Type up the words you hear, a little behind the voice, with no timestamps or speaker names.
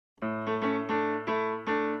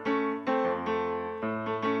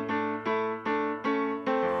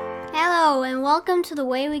Hello and welcome to The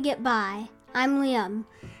Way We Get By. I'm Liam.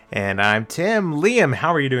 And I'm Tim. Liam,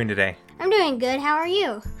 how are you doing today? I'm doing good. How are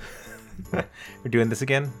you? We're doing this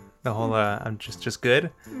again? The whole, I'm just good?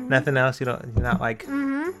 Mm-hmm. Nothing else? You're not like,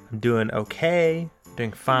 I'm doing okay,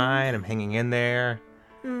 doing fine, I'm hanging in there.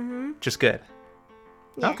 Just good.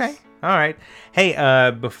 Yes. Okay. All right. Hey,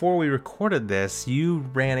 before we recorded this, you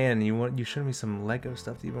ran in and you showed me some Lego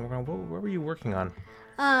stuff that you've been working on. What were you working on?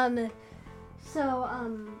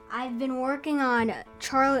 I've been working on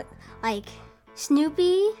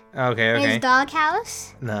Snoopy. Okay. And his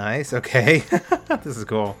doghouse. Nice. Okay. This is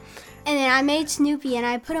cool. And then I made Snoopy and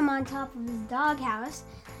I put him on top of his doghouse.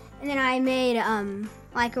 And then I made a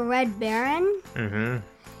red baron. Mm-hmm.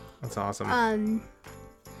 That's awesome.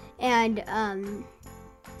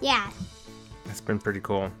 Yeah. That's been pretty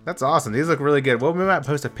cool. That's awesome. These look really good. Well, we might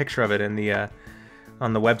post a picture of it in the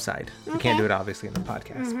on the website. Okay. We can't do it obviously in the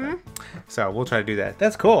podcast. But, so we'll try to do that.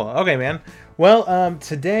 That's cool. Okay, man. Well,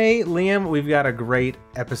 today, Liam, we've got a great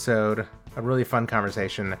episode, a really fun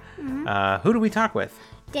conversation. Who do we talk with?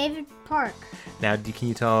 David Park. Now, can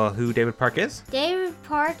you tell who David Park is? David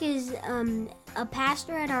Park is a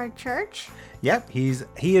pastor at our church. Yep, he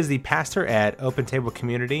is the pastor at Open Table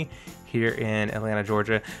Community here in Atlanta,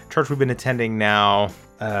 Georgia. Church we've been attending now,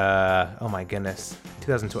 oh my goodness,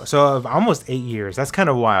 2012. So almost 8 years. That's kind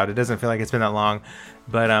of wild. It doesn't feel like it's been that long.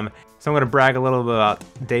 But so I'm going to brag a little bit about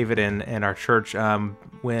David and our church.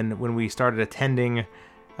 When we started attending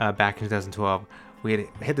back in 2012, we had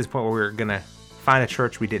hit this point where we were going to find a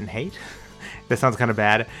church we didn't hate. That sounds kind of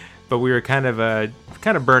bad, but we were kind of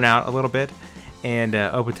burnt out a little bit. And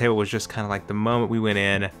Open Table was just kind of like the moment we went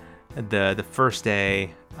in, the first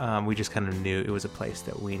day, we just kind of knew it was a place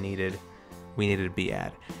that we needed to be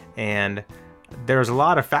at. And there's a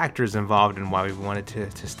lot of factors involved in why we wanted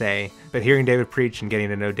to stay. But hearing David preach and getting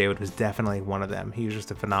to know David was definitely one of them. He was just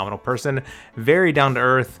a phenomenal person, very down to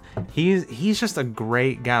earth. He's just a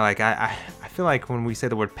great guy. Like I feel like when we say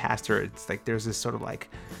the word pastor, it's like there's this sort of like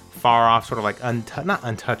far off, sort of like not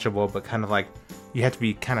untouchable, but kind of like you have to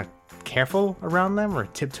be kind of careful around them or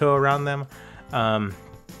tiptoe around them.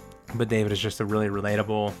 But David is just a really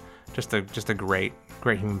relatable, just a great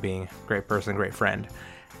human being, great person, great friend.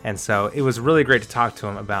 And so it was really great to talk to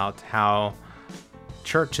him about how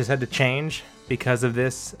church has had to change because of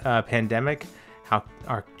this pandemic, how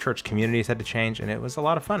our church communities had to change, and it was a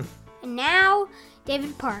lot of fun. And now,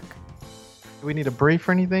 David Park. Do we need a brief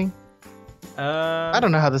or anything? I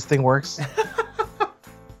don't know how this thing works.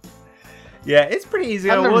 Yeah, it's pretty easy.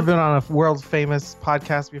 I've never been on a world famous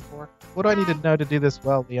podcast before. What do I need to know to do this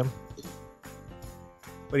well, Liam?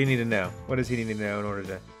 What do you need to know? What does he need to know in order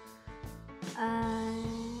to...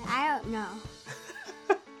 I don't know.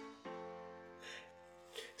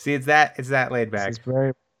 See, it's that laid back. This is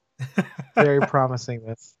very, very promising.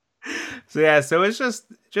 This. So it's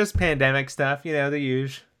just pandemic stuff, the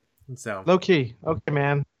usual. So low key. Okay,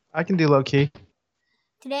 man. I can do low key.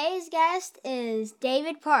 Today's guest is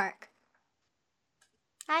David Park.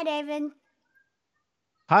 Hi, David.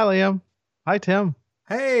 Hi, Liam. Hi, Tim.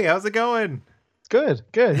 Hey, how's it going? Good.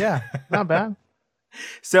 Yeah, not bad.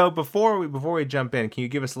 So before we jump in, can you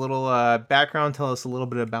give us a little background? Tell us a little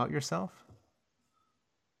bit about yourself.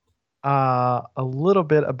 A little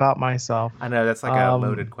bit about myself. I know that's like a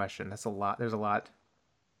loaded question. That's a lot. There's a lot.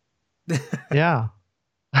 Yeah.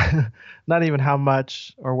 Not even how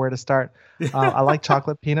much or where to start. I like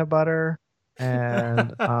chocolate peanut butter,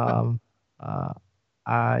 and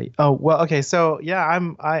okay. So yeah,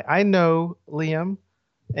 I know Liam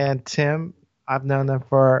and Tim. I've known them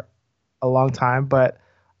for a long time, but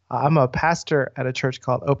I'm a pastor at a church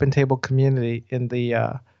called Open Table Community in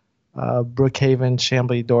the Brookhaven,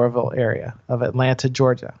 Chamblee, Doraville area of Atlanta,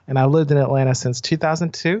 Georgia. And I've lived in Atlanta since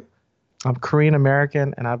 2002. I'm Korean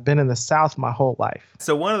American, and I've been in the South my whole life.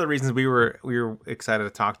 So one of the reasons we were excited to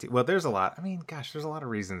talk to you, well, there's a lot. I mean, gosh, there's a lot of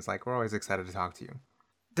reasons. Like, we're always excited to talk to you.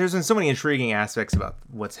 There's been so many intriguing aspects about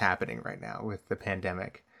what's happening right now with the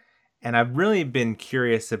pandemic. And I've really been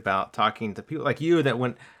curious about talking to people like you that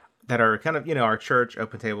are kind of, our church,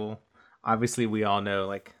 Open Table. Obviously, we all know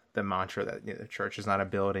like the mantra that the church is not a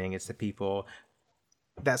building, it's the people,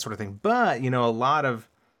 that sort of thing. But, a lot of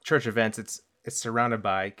church events, it's surrounded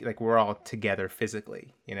by like we're all together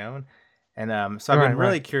physically, And so I've been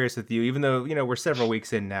really curious with you, even though, we're several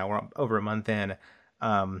weeks in now, we're over a month in,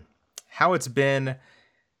 how it's been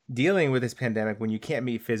dealing with this pandemic when you can't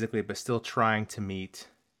meet physically, but still trying to meet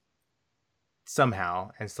somehow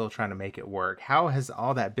and still trying to make it work. How has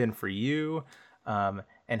all that been for you? And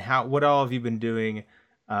what all have you been doing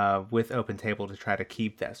with Open Table to try to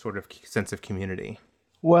keep that sort of sense of community?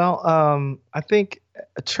 Well, I think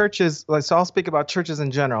churches, like, so I'll speak about churches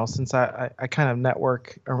in general since I kind of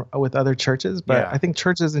network with other churches, but Yeah. I think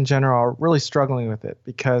churches in general are really struggling with it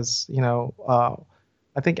because,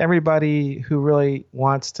 I think everybody who really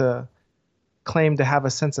wants to claim to have a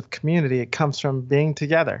sense of community, it comes from being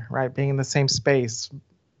together, right? Being in the same space,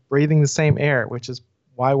 breathing the same air, which is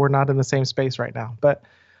why we're not in the same space right now. But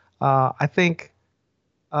I think,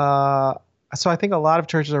 so I think a lot of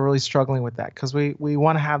churches are really struggling with that because we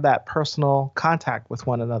want to have that personal contact with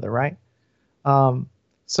one another, right?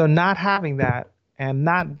 So not having that and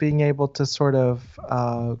not being able to sort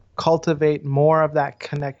of cultivate more of that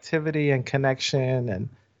connectivity and connection,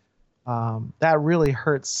 and that really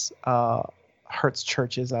hurts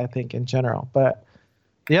churches, I think, in general. But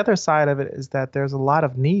the other side of it is that there's a lot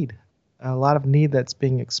of need that's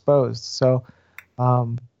being exposed. So,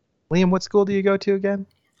 Liam, what school do you go to again?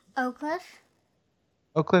 Oak Cliff.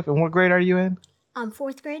 Oak Cliff. And what grade are you in?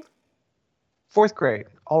 Fourth grade. Fourth grade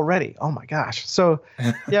already. Oh my gosh. So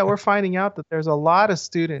yeah, we're finding out that there's a lot of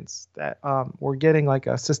students that were getting like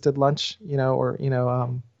assisted lunch, or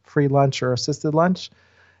free lunch or assisted lunch.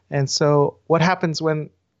 And so what happens when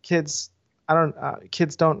kids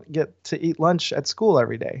don't get to eat lunch at school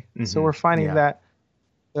every day? So we're finding that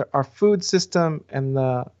our food system and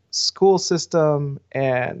the school system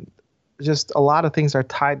and just a lot of things are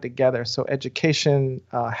tied together. So education,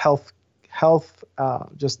 health,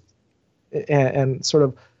 just and sort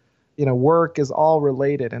of, work is all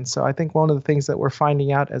related. And so I think one of the things that we're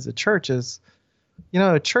finding out as a church is,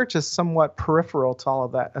 the church is somewhat peripheral to all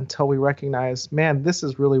of that until we recognize, man, this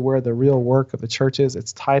is really where the real work of the church is.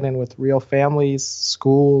 It's tied in with real families,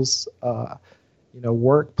 schools,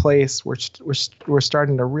 workplace. We're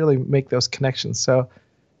starting to really make those connections. So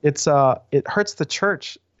it hurts the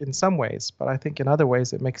church in some ways, but I think in other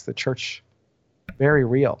ways it makes the church very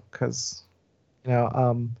real because,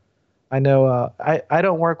 I know I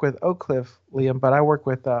don't work with Oak Cliff, Liam, but I work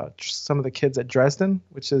with some of the kids at Dresden,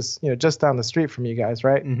 which is just down the street from you guys,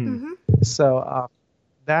 right? So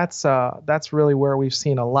that's really where we've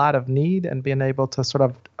seen a lot of need and being able to sort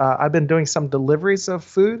of. I've been doing some deliveries of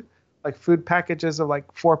food, like food packages of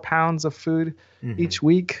like 4 pounds of food each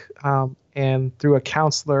week, and through a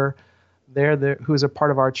counselor there who's a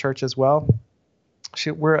part of our church as well.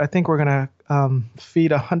 I think we're gonna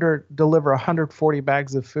deliver 140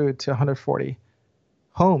 bags of food to 140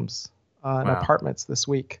 homes and apartments this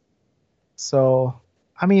week. So,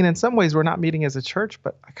 I mean, in some ways we're not meeting as a church,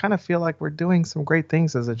 but I kind of feel like we're doing some great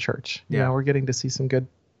things as a church. We're getting to see some good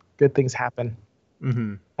things happen.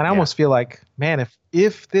 And I almost feel like, man,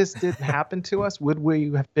 if this didn't happen to us, would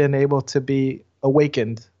we have been able to be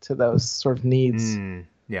awakened to those sort of needs?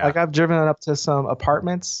 Like I've driven up to some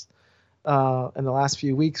apartments in the last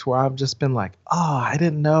few weeks where I've just been like, I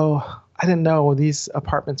didn't know these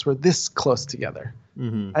apartments were this close together.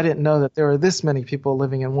 I didn't know that there were this many people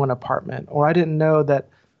living in one apartment, or I didn't know that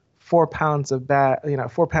 4 pounds of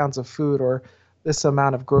 4 pounds of food or this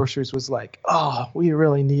amount of groceries was like, we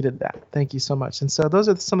really needed that. Thank you so much. And so those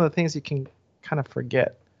are some of the things you can kind of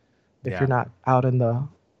forget if you're not out in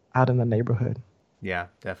the neighborhood. Yeah,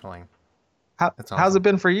 definitely. That's awesome. How's it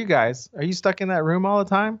been for you guys? Are you stuck in that room all the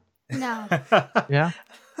time? No. Yeah?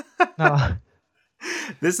 No.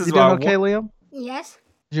 This is you doing okay, Liam? Yes.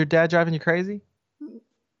 Is your dad driving you crazy?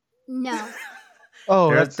 No.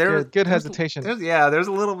 Oh, that's good hesitation. There's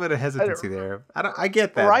a little bit of hesitancy there. I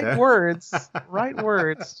get that. Right words.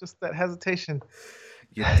 Just that hesitation.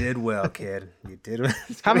 You did well, kid. You did well.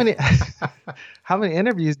 How many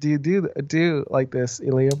interviews do you do like this,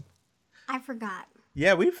 Liam? I forgot.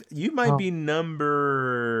 Yeah, you might be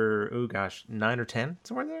number 9 or 10,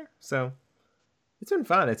 somewhere there. So it's been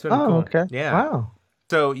fun. It's been cool. Okay. Yeah. Wow.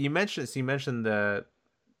 So you mentioned the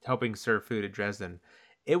helping serve food at Dresden.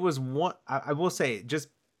 It was one. I will say, just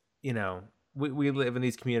we live in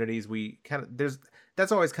these communities. We kind of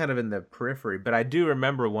that's always kind of in the periphery. But I do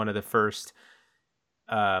remember one of the first.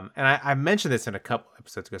 And I mentioned this in a couple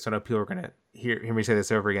episodes ago, so I know people are gonna hear me say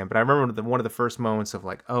this over again. But I remember one of the first moments of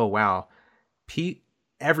like, oh wow.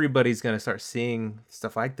 Everybody's going to start seeing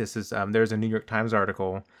stuff like this. There's a New York Times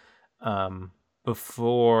article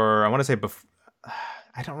before, I want to say,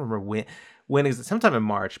 I don't remember when is it, sometime in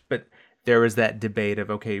March, but there was that debate of,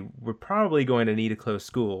 okay, we're probably going to need to close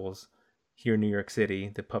schools here in New York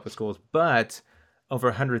City, the public schools, but over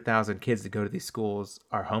 100,000 kids that go to these schools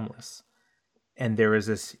are homeless. And there is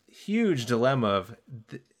this huge dilemma of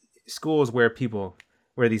schools where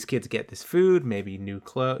these kids get this food, maybe new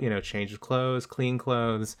clothes, change of clothes, clean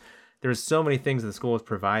clothes. There's so many things the school is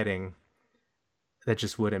providing that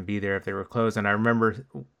just wouldn't be there if they were closed. And I remember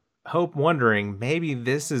wondering, maybe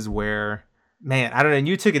this is where man, I don't know. And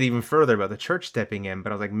you took it even further about the church stepping in,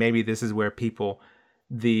 but I was like, maybe this is where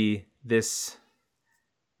I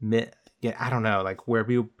don't know, like where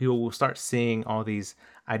people will start seeing all these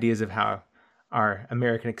ideas of how our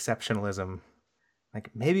American exceptionalism, like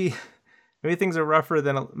maybe things are rougher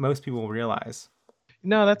than most people realize.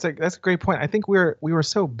 No, that's a great point. I think we were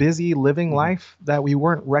so busy living life that we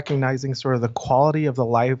weren't recognizing sort of the quality of the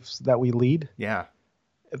lives that we lead. Yeah.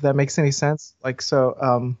 If that makes any sense. Like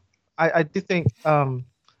so, I do think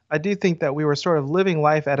that we were sort of living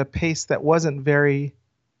life at a pace that wasn't very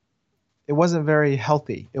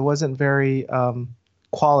healthy. It wasn't very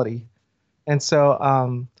quality. And so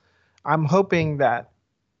I'm hoping that,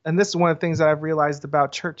 and this is one of the things that I've realized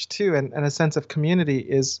about church too, and a sense of community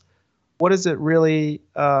is, what does it really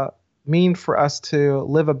mean for us to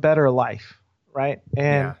live a better life, right?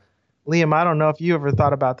 And Liam, I don't know if you ever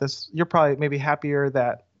thought about this. You're probably maybe happier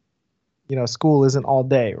that, school isn't all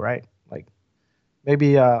day, right? Like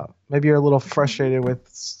maybe you're a little frustrated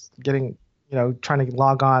with getting, trying to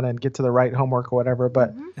log on and get to the right homework or whatever,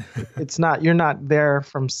 but you're not there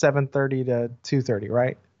from 7:30 to 2:30,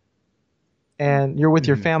 right? And you're with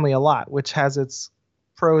your family a lot, which has its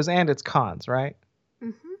pros and its cons, right?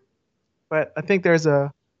 But I think there's a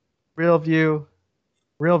real view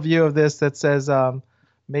of this that says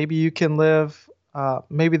maybe you can live,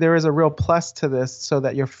 maybe there is a real plus to this so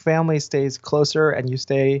that your family stays closer and you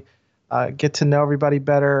get to know everybody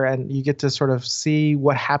better, and you get to sort of see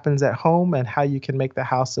what happens at home and how you can make the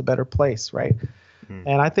house a better place, right?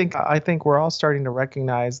 And I think we're all starting to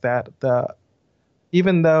recognize that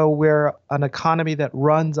even though we're an economy that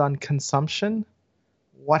runs on consumption,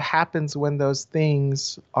 what happens when those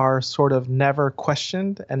things are sort of never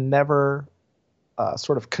questioned and never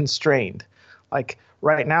sort of constrained? Like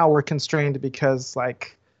right now we're constrained because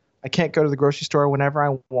like I can't go to the grocery store whenever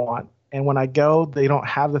I want. And when I go, they don't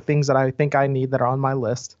have the things that I think I need that are on my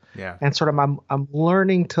list. Yeah. And sort of I'm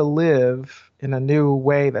learning to live in a new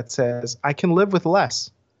way that says I can live with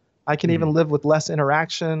less. I can even live with less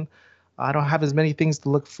interaction. I don't have as many things to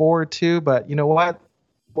look forward to, but you know what?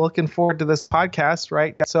 Looking forward to this podcast,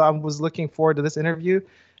 right? So I was looking forward to this interview,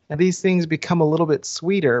 and these things become a little bit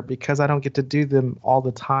sweeter because I don't get to do them all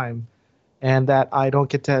the time, and that I don't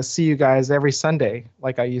get to see you guys every Sunday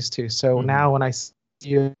like I used to. So now when I see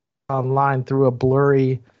you online through a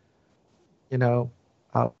blurry,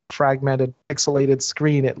 fragmented, pixelated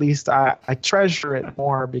screen, at least I treasure it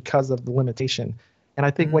more because of the limitation. And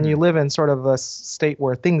I think when you live in sort of a state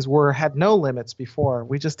where things had no limits before,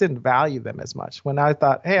 we just didn't value them as much. When I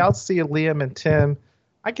thought, hey, I'll see Liam and Tim,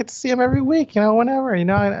 I get to see them every week, whenever,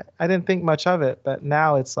 I didn't think much of it, but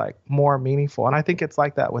now it's like more meaningful. And I think it's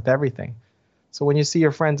like that with everything. So when you see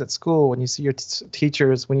your friends at school, when you see your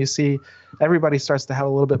teachers, when you see everybody starts to have a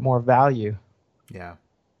little bit more value. Yeah,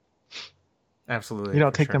 absolutely. You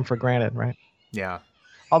don't take them for granted, right? Yeah.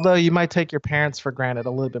 Although you might take your parents for granted a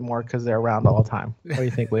little bit more because they're around all the time. What do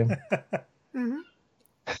you think, Liam?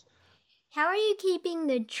 How are you keeping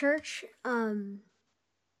the church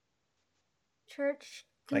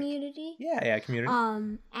community?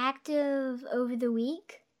 Community. Active over the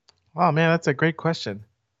week? Oh man, that's a great question.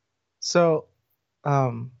 So,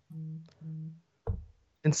 in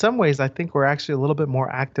some ways, I think we're actually a little bit more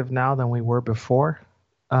active now than we were before.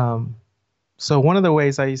 So one of the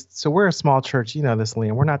ways we're a small church, you know this,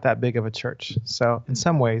 Liam. We're not that big of a church. So in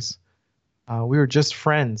some ways, we were just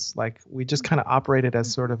friends. Like we just kind of operated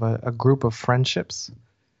as sort of a group of friendships.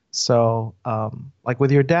 So like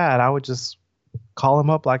with your dad, I would just call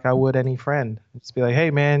him up like I would any friend. Just be like,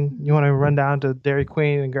 hey man, you want to run down to Dairy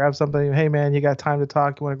Queen and grab something? Hey man, you got time to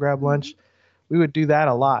talk? You want to grab lunch? We would do that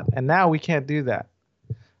a lot. And now we can't do that.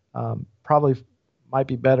 Probably might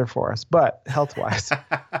be better for us, but health-wise.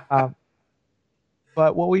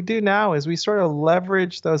 But what we do now is we sort of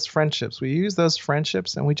leverage those friendships. We use those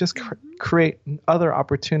friendships and we just create other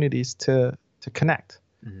opportunities to connect.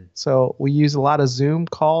 So we use a lot of Zoom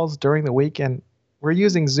calls during the week, and we're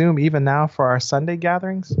using Zoom even now for our Sunday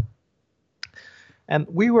gatherings. And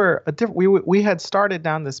we had started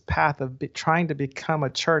down this path of trying to become a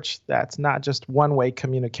church that's not just one-way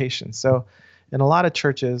communication. So in a lot of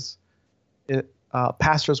churches,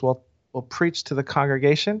 pastors will preach to the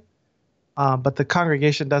congregation, but the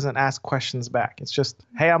congregation doesn't ask questions back. It's just,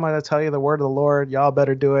 hey, I'm going to tell you the word of the Lord. Y'all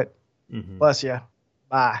better do it. Bless you.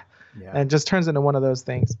 Bye. Yeah. And it just turns into one of those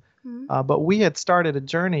things. But we had started a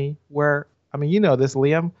journey where, I mean, you know this,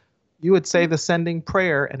 Liam. You would say the sending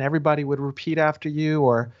prayer and everybody would repeat after you,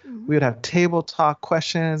 or we would have table talk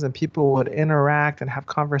questions and people would interact and have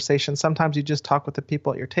conversations. Sometimes you just talk with the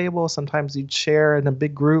people at your table. Sometimes you'd share in a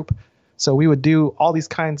big group. So we would do all these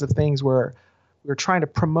kinds of things where we're trying to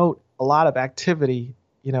promote a lot of activity,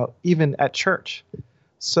 even at church.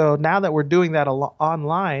 So now that we're doing that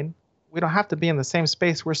online, we don't have to be in the same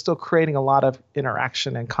space. We're still creating a lot of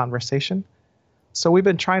interaction and conversation. So we've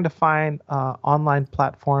been trying to find online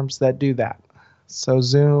platforms that do that. So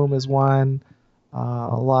Zoom is one,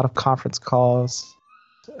 a lot of conference calls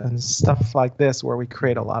and stuff like this where we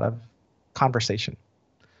create a lot of conversation.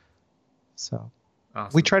 So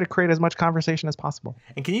Awesome. we try to create as much conversation as possible.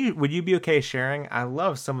 And would you be okay sharing? I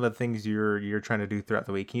love some of the things you're trying to do throughout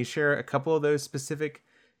the week. Can you share a couple of those specific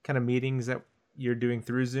kind of meetings that you're doing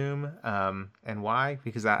through Zoom, and why?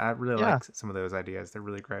 Because I really like some of those ideas. They're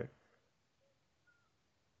really great.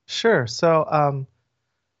 Sure. So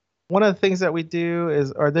one of the things that we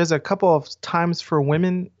do there's a couple of times for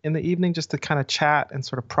women in the evening just to kind of chat and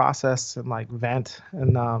sort of process and like vent.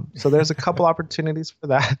 And so there's a couple opportunities for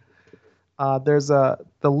that. There's the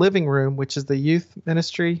living room, which is the youth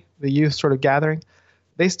ministry, the youth sort of gathering.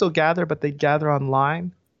 They still gather, but they gather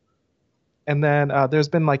online. And then there's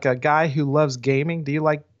been like a guy who loves gaming. Do you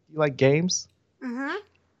like games? Mm-hmm.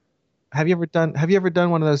 Have you ever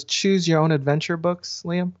done one of those choose your own adventure books,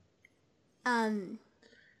 Liam? I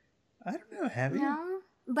don't know. Have you? No,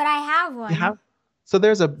 but I have one. You have? So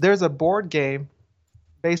there's a board game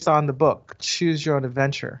based on the book Choose Your Own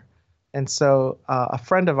Adventure, and so a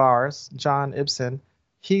friend of ours, John Ibsen,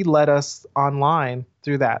 he led us online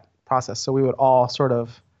through that process. So we would all sort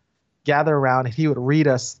of gather around, and he would read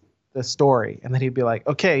us the story, and then he'd be like,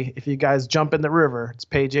 "Okay, if you guys jump in the river, it's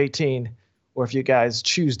page 18." Or if you guys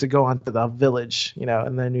choose to go onto the village,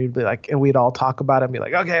 and then you'd be like, and we'd all talk about it and be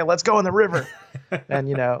like, okay, let's go in the river.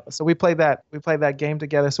 And, so we played that game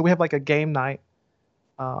together. So we have like a game night.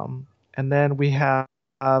 And then we have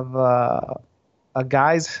a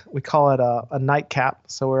guys, we call it a nightcap.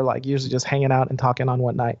 So we're like usually just hanging out and talking on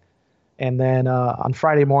one night. And then on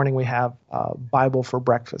Friday morning, we have Bible for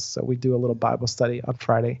breakfast. So we do a little Bible study on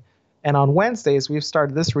Friday. And on Wednesdays, we've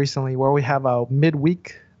started this recently where we have a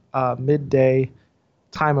midday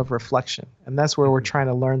time of reflection, and that's where we're trying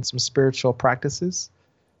to learn some spiritual practices.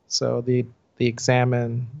 So the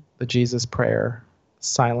examine, the Jesus prayer,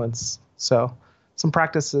 silence. So some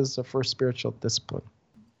practices for spiritual discipline.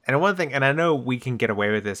 And one thing, and I know we can get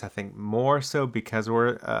away with this, I think more so because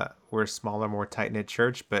we're a smaller, more tight knit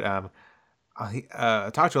church. But I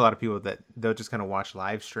talk to a lot of people that they'll just kind of watch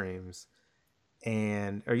live streams,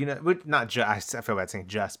 or not just. I feel bad saying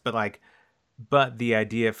just, but like. But the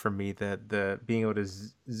idea for me, the being able to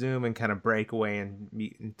Zoom and kind of break away and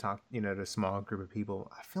meet and talk, to a small group of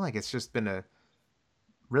people, I feel like it's just been a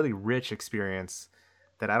really rich experience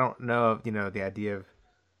that I don't know, the idea of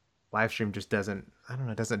live stream just doesn't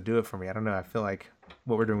do it for me. I don't know. I feel like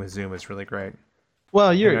what we're doing with Zoom is really great.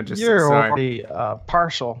 Well, you're already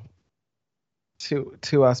partial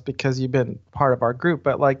to us because you've been part of our group.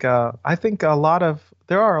 But like, I think there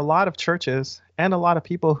are a lot of churches and a lot of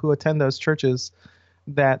people who attend those churches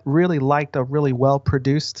that really liked a really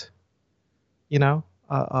well-produced, a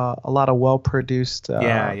lot of well-produced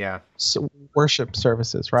worship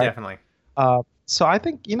services, right? Definitely. So I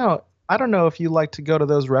think, I don't know if you like to go to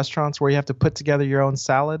those restaurants where you have to put together your own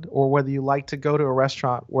salad, or whether you like to go to a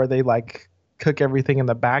restaurant where they like cook everything in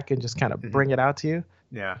the back and just kind of bring it out to you.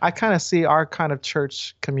 Yeah. I kind of see our kind of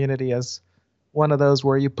church community as one of those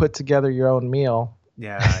where you put together your own meal.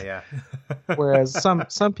 Yeah. Whereas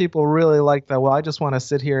some people really like that. Well, I just want to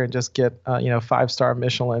sit here and just get 5-star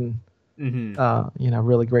Michelin,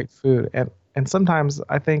 really great food. And sometimes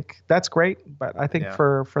I think that's great, but I think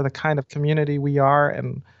for the kind of community we are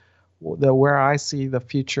and where I see the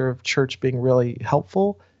future of church being really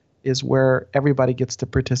helpful is where everybody gets to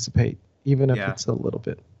participate, even if it's a little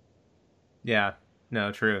bit. Yeah.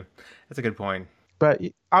 No, true. That's a good point. But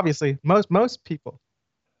obviously, most people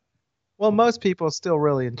still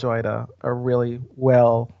really enjoyed a really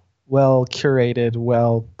well curated,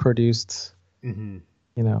 well produced,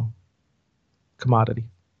 commodity.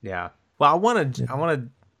 Yeah. Well, I want to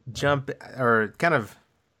jump or kind of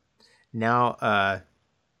now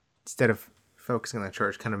instead of focusing on the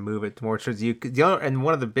church, kind of move it more towards you. And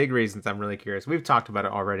one of the big reasons I'm really curious, we've talked about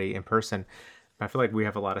it already in person, but I feel like we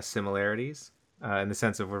have a lot of similarities in the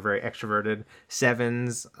sense of we're very extroverted,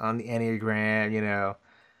 7s on the Enneagram,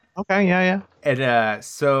 Okay, yeah. And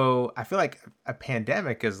so I feel like a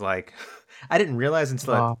pandemic is like, I didn't realize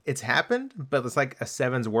until it's happened, but it's like a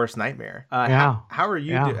 7's worst nightmare. How are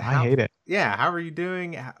you doing? I hate it. Yeah, how are you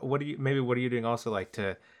doing? What are you doing also like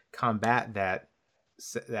to combat that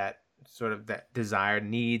sort of that desired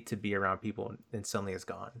need to be around people and suddenly it's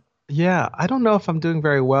gone? Yeah, I don't know if I'm doing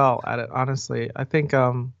very well at it, honestly. I think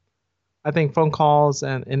phone calls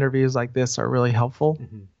and interviews like this are really helpful.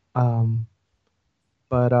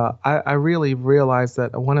 But I really realized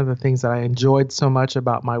that one of the things that I enjoyed so much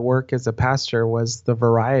about my work as a pastor was the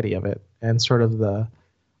variety of it and sort of the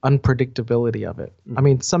unpredictability of it. I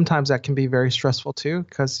mean, sometimes that can be very stressful too,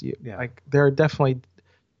 because like there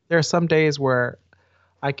are some days where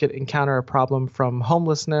I could encounter a problem from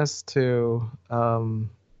homelessness to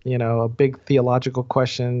a big theological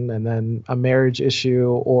question, and then a marriage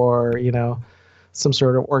issue, or some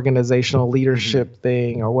sort of organizational leadership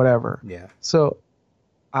thing or whatever. Yeah. So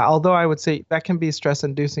although I would say that can be stress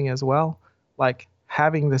inducing as well, like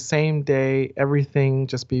having the same day, everything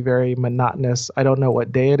just be very monotonous. I don't know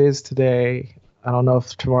what day it is today. I don't know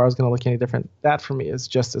if tomorrow's going to look any different. That for me is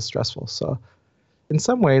just as stressful. So in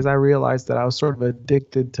some ways, I realized that I was sort of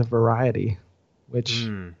addicted to variety, which,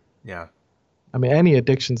 Yeah. I mean, any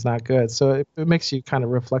addiction's not good. So it makes you kind of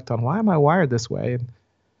reflect on, why am I wired this way? And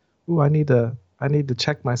I need to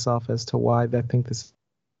check myself as to why I think this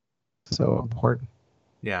is so important.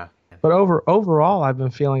 Yeah. But overall, I've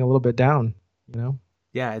been feeling a little bit down,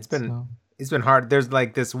 Yeah, it's been hard. There's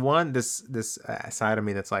like this side of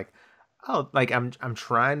me that's like, oh, like I'm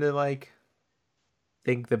trying to like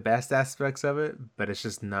think the best aspects of it, but it's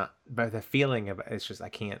just not. But the feeling of it, it's just I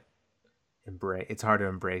can't embrace. It's hard to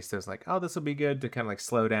embrace. There's like, oh, this will be good to kind of like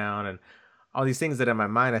slow down, and all these things that in my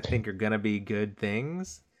mind I think are gonna be good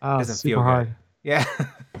things. Oh, Doesn't super feel hard. good. Yeah.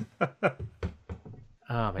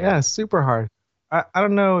 Oh man. Yeah, super hard. I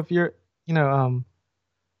don't know if you're,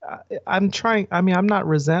 I'm trying. I mean, I'm not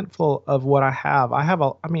resentful of what I have. I have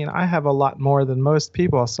a lot more than most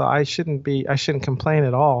people, so I shouldn't complain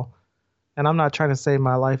at all. And I'm not trying to say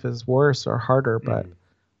my life is worse or harder, but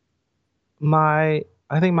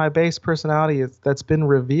I think my base personality that's been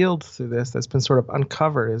revealed through this, that's been sort of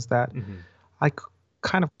uncovered, is that I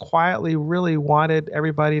kind of quietly really wanted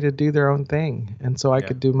everybody to do their own thing, and so I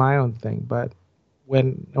could do my own thing. But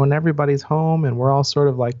when everybody's home and we're all sort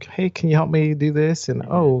of like, hey, can you help me do this? And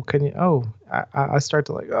I start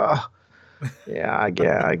to like, oh, yeah, I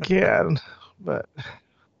can, but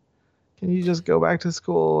can you just go back to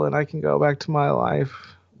school and I can go back to my life,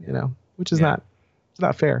 which is not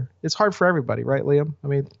fair. It's hard for everybody, right, Liam? I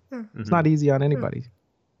mean, it's not easy on anybody.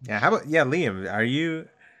 Yeah. How about Liam?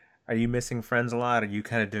 Are you missing friends a lot? Are you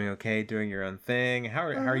kind of doing okay, doing your own thing? How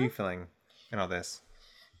are you feeling in all this?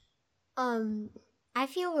 I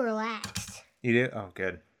feel relaxed. You do? Oh,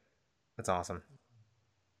 good. That's awesome.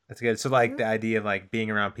 That's good. So like the idea of like being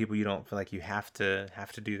around people, you don't feel like you have to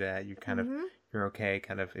do that. You kind of you're okay.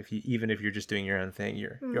 Kind of even if you're just doing your own thing,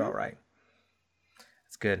 you're all right.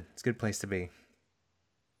 It's good. It's a good place to be.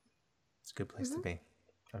 It's a good place to be.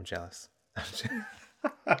 I'm jealous.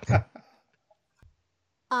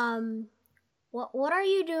 What are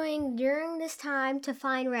you doing during this time to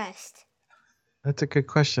find rest? That's a good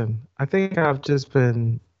question. I think I've just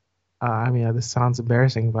been, this sounds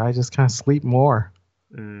embarrassing, but I just kind of sleep more.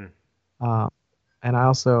 And I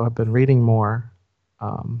also have been reading more.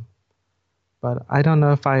 But I don't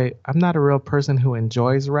know if I'm not a real person who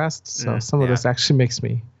enjoys rest. So some of this actually makes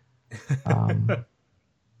me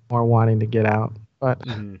more wanting to get out.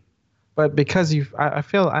 But because I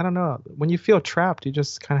feel, I don't know, when you feel trapped, you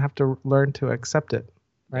just kind of have to learn to accept it,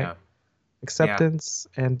 right? Yeah. Acceptance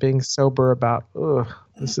and being sober about,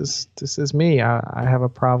 this is me. I have a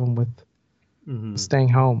problem with staying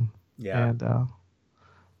home. Yeah. And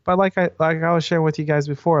but like I was sharing with you guys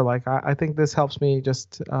before, like I think this helps me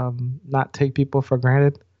just not take people for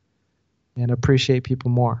granted and appreciate people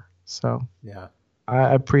more. So yeah,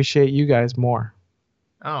 I appreciate you guys more.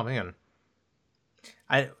 Oh man,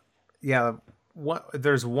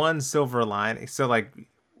 there's one silver lining. So like,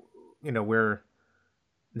 we're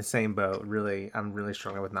in the same boat. Really, I'm really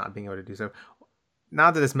struggling with not being able to do so.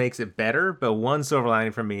 Not that this makes it better, but one silver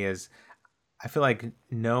lining for me is I feel like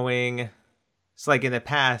knowing. It's like in the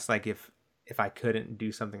past, like if I couldn't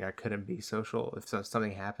do something, I couldn't be social. If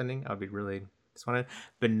something happening, I'd be really disappointed.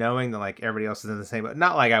 But knowing that like everybody else is in the same boat,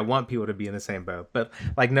 not like I want people to be in the same boat, but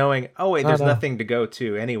like knowing, oh wait, there's nothing to go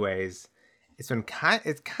to anyways. It's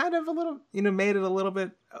kind of a little, made it a little bit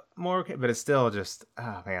more okay, but it's still just,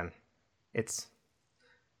 oh man, I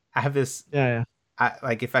have this, I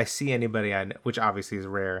like if I see anybody I know, which obviously is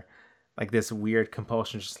rare, like this weird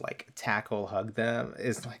compulsion, just like tackle, hug them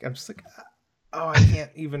is like, I'm just like, oh, I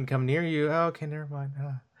can't even come near you. Oh, okay, never mind.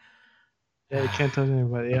 Yeah, you can't touch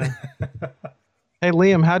anybody. Yeah. Hey,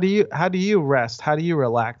 Liam, how do you rest? How do you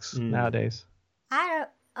relax nowadays? I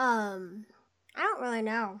don't really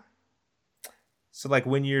know. So, like,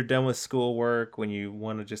 when you're done with schoolwork, when you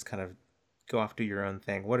want to just kind of go off do your own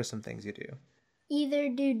thing, what are some things you do? Either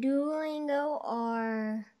do Duolingo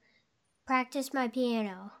or practice my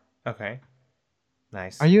piano. Okay,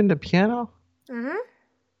 nice. Are you into piano? Mm-hmm.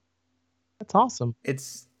 That's awesome.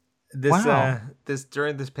 It's this Wow. this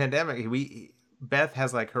during this pandemic. Beth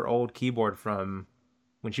has like her old keyboard from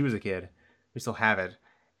when she was a kid. We still have it,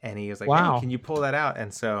 and he was like, "Hey, Wow. can you pull that out?"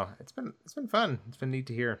 And so it's been fun. It's been neat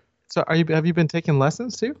to hear. So have you been taking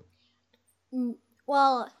lessons too?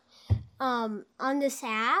 Well, on this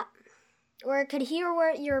app, where it could hear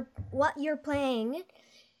what you're playing,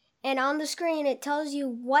 and on the screen it tells you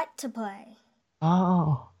what to play.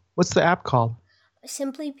 Oh, what's the app called?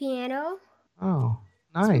 Simply Piano. Oh,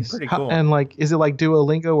 It's been nice. pretty cool. And like, is it like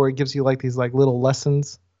Duolingo where it gives you like these like little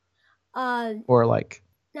lessons, or like?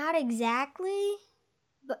 Not exactly,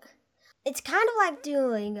 but it's kind of like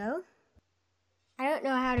Duolingo. I don't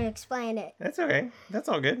know how to explain it. That's okay. That's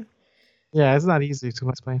all good. Yeah, it's not easy to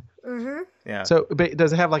explain. Mm-hmm. Yeah. So, but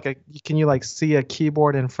does it have like can you like see a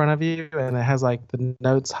keyboard in front of you and it has like the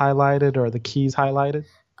notes highlighted or the keys highlighted?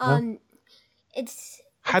 No?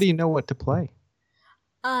 How do you know what to play?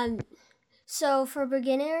 So for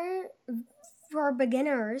beginners,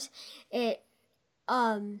 it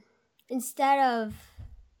instead of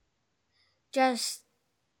just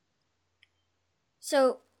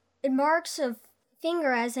so it marks a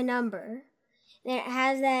finger as a number, and it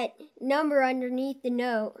has that number underneath the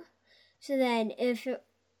note. So then, if it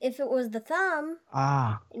was the thumb,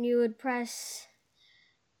 and you would press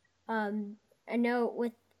a note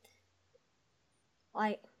with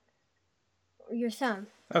like your thumb.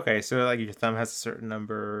 Okay, so like your thumb has a certain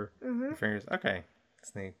number. Mm-hmm. Your fingers. Okay,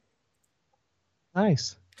 that's neat.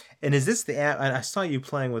 Nice. And is this the app? And I saw you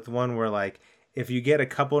playing with one where like if you get a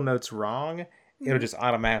couple notes wrong, it'll just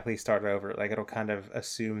automatically start over. Like it'll kind of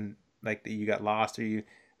assume like that you got lost, or you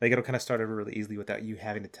like it'll kind of start over really easily without you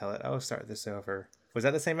having to tell it. Oh, start this over. Was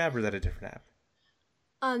that the same app or is that a different app?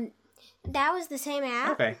 That was the same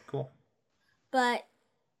app. Okay, cool. But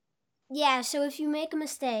yeah, so if you make a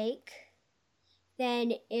mistake,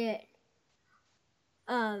 then it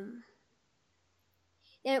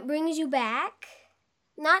brings you back,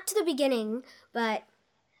 not to the beginning, but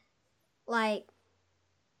like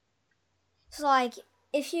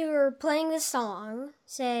if you're playing this song,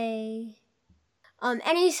 say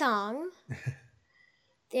any song,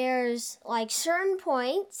 there's like certain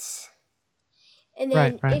points, and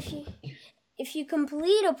then right. if you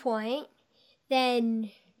complete a point,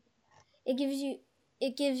 then it gives you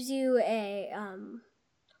a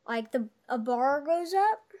a bar goes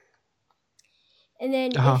up, and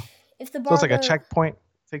then if the bar so it's like a checkpoint.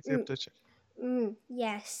 Takes you up to check.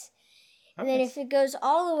 Yes. And then if it goes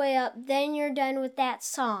all the way up, then you're done with that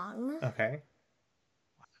song. Okay.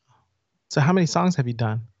 So how many songs have you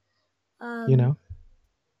done? You know?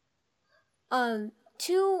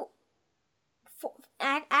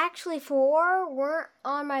 Actually 4 weren't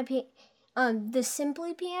on my the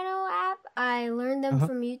Simply Piano app. I learned them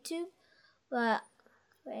from YouTube. But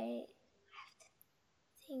wait, I have to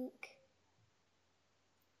think.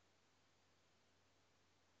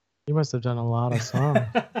 You must have done a lot of songs.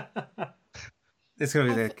 It's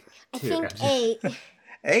gonna be like 2. I think 8.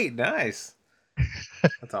 8, nice.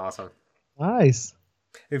 That's awesome. Nice.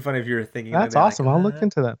 It'd be funny if you were thinking. That's awesome. I'll look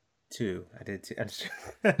into that. 2. I did 2.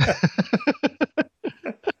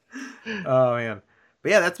 Oh man,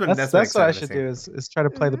 but yeah, that's what I should do is try to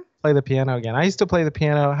play the piano again. I used to play the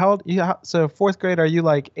piano. How old? So 4th grade? Are you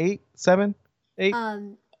like 8, 7, 8?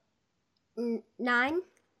 9.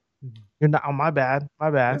 You're not. Oh, my bad.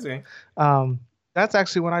 That's okay. That's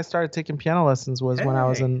actually when I started taking piano lessons. Was when I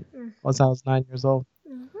was 9 years old.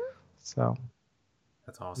 So.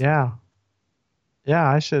 That's awesome.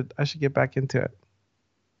 Yeah. I should get back into it.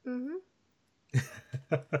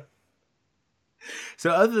 So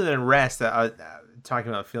other than rest, talking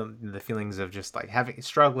about the feelings of just like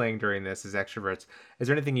struggling during this as extroverts, is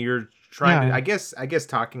there anything you're trying to? I guess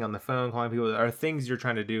talking on the phone, calling people, are things you're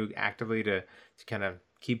trying to do actively to kind of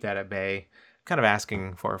keep that at bay? Kind of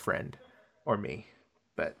asking for a friend or me,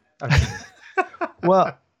 but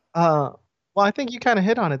well, I think you kind of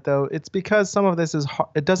hit on it though. It's because some of this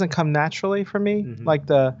it doesn't come naturally for me, like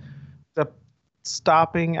the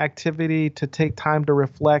stopping activity to take time to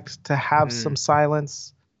reflect, to have some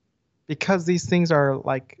silence, because these things are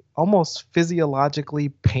like almost physiologically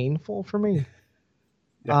painful for me.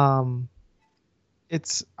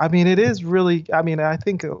 It is really, I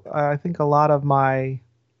think a lot of my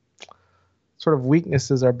sort of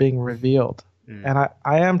weaknesses are being revealed, and I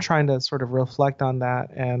am trying to sort of reflect on that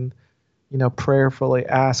and, prayerfully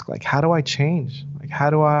ask, like, how do I change? Like, how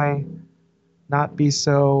do I not be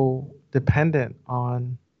so dependent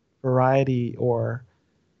on variety or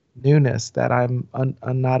newness that I'm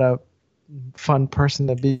not a fun person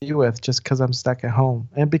to be with just because I'm stuck at home,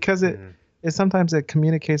 and because it sometimes it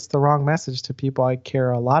communicates the wrong message to people I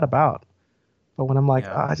care a lot about. But when I'm like,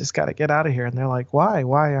 I just got to get out of here. And they're like, why?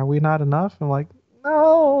 Why? Are we not enough? I'm like,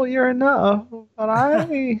 no, you're enough. But I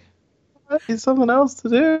need something else to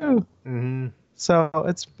do. Mm-hmm. So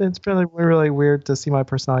it's really, really weird to see my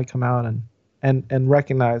personality come out and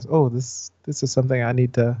recognize, oh, this is something I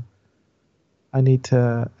need to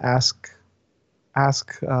ask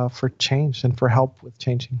for change and for help with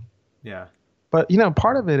changing. Yeah. But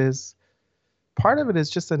part of it is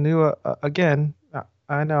just a new again.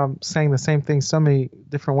 I know I'm saying the same thing so many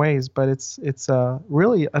different ways, but it's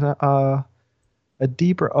really a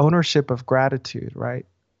deeper ownership of gratitude, right?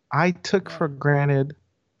 I took for granted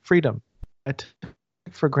freedom. I took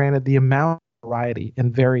for granted the amount of variety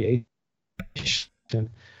and variation.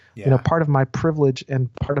 Yeah. Part of my privilege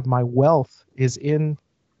and part of my wealth is in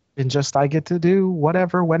just I get to do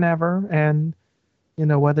whatever, whenever, and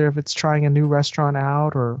whether if it's trying a new restaurant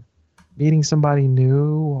out or meeting somebody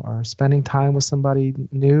new or spending time with somebody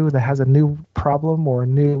new that has a new problem or a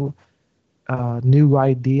new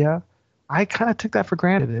idea, I kind of took that for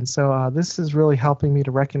granted. And so this is really helping me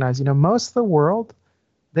to recognize, most of the world,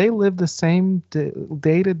 they live the same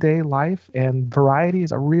day-to-day life, and variety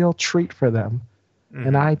is a real treat for them. Mm-hmm.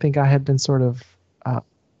 And I think I had been sort of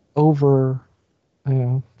over,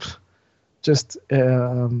 just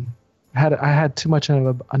I had too much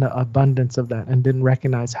of an abundance of that and didn't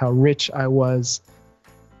recognize how rich I was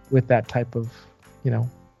with that type of,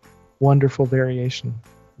 wonderful variation.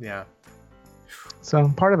 Yeah. So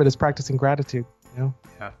part of it is practicing gratitude, Yeah.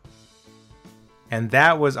 And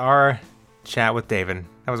that was our chat with David.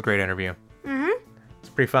 That was a great interview. Mm-hmm. It's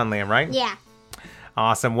pretty fun, Liam, right? Yeah.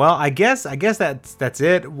 Awesome. Well, I guess that's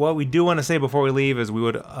it. What we do want to say before we leave is we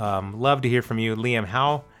would love to hear from you. Liam,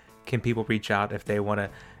 how can people reach out if they want to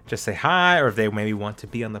just say hi, or if they maybe want to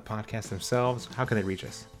be on the podcast themselves? How can they reach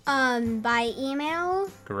us? By email.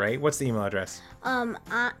 Great. What's the email address?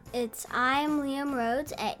 It's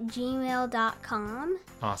imliamrhodes@gmail.com.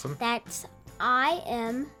 Awesome. That's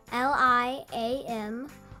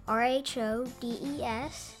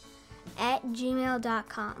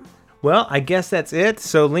imliamrhodes@gmail.com. Well, I guess that's it.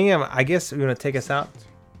 So, Liam, I guess you're going to take us out.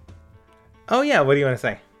 Oh, yeah. What do you want to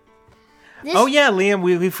say? Liam,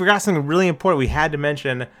 we forgot something really important we had to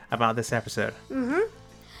mention about this episode. Mm-hmm.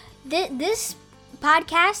 This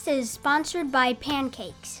podcast is sponsored by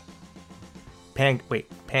pancakes.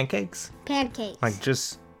 Pancakes?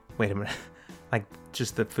 Pancakes. Wait a minute. Like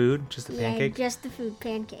just the food? Just the pancake? Yeah, just the food,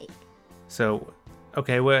 pancake. So,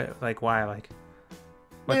 okay, why?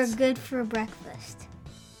 They're good for breakfast.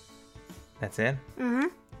 That's it? Mm-hmm.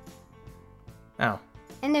 Oh.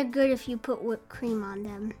 And they're good if you put whipped cream on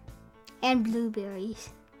them. And blueberries.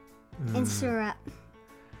 And syrup.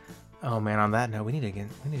 Oh man, on that note, we need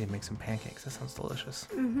to make some pancakes. That sounds delicious.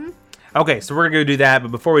 Mm-hmm. Okay, so we're going to do that,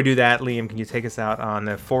 but before we do that, Liam, can you take us out on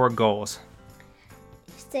the 4 goals?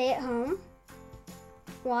 Stay at home.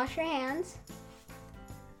 Wash your hands.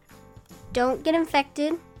 Don't get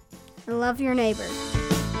infected. And love your neighbor.